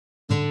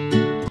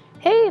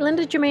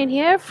Linda Germain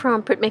here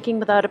from Printmaking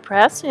Without a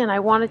Press, and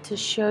I wanted to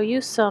show you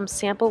some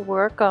sample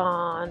work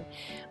on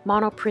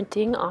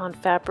monoprinting on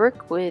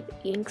fabric with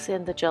inks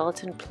and the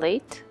gelatin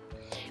plate.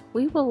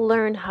 We will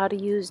learn how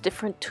to use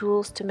different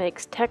tools to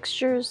make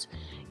textures,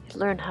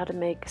 learn how to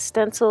make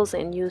stencils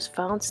and use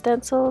found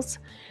stencils.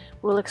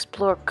 We'll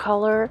explore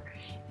color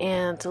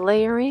and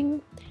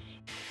layering.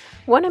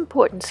 One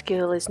important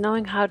skill is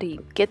knowing how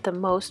to get the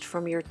most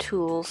from your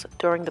tools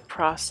during the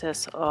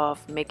process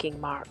of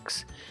making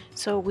marks.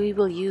 So we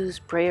will use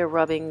brayer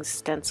rubbings,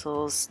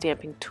 stencils,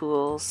 stamping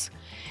tools,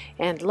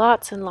 and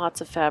lots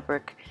of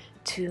fabric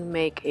to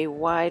make a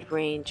wide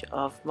range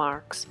of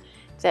marks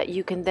that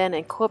you can then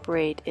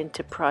incorporate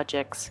into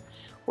projects,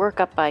 work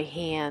up by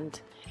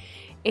hand,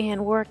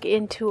 and work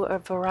into a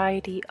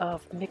variety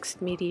of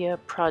mixed media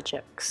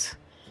projects.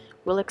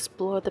 We'll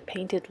explore the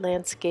painted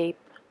landscape.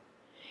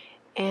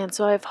 And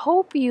so I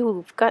hope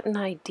you've got an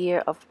idea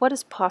of what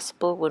is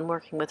possible when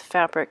working with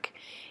fabric,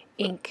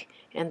 ink,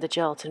 and the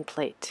gelatin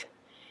plate.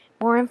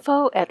 More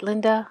info at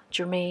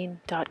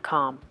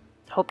lindagermain.com.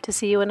 Hope to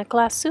see you in a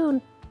class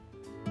soon.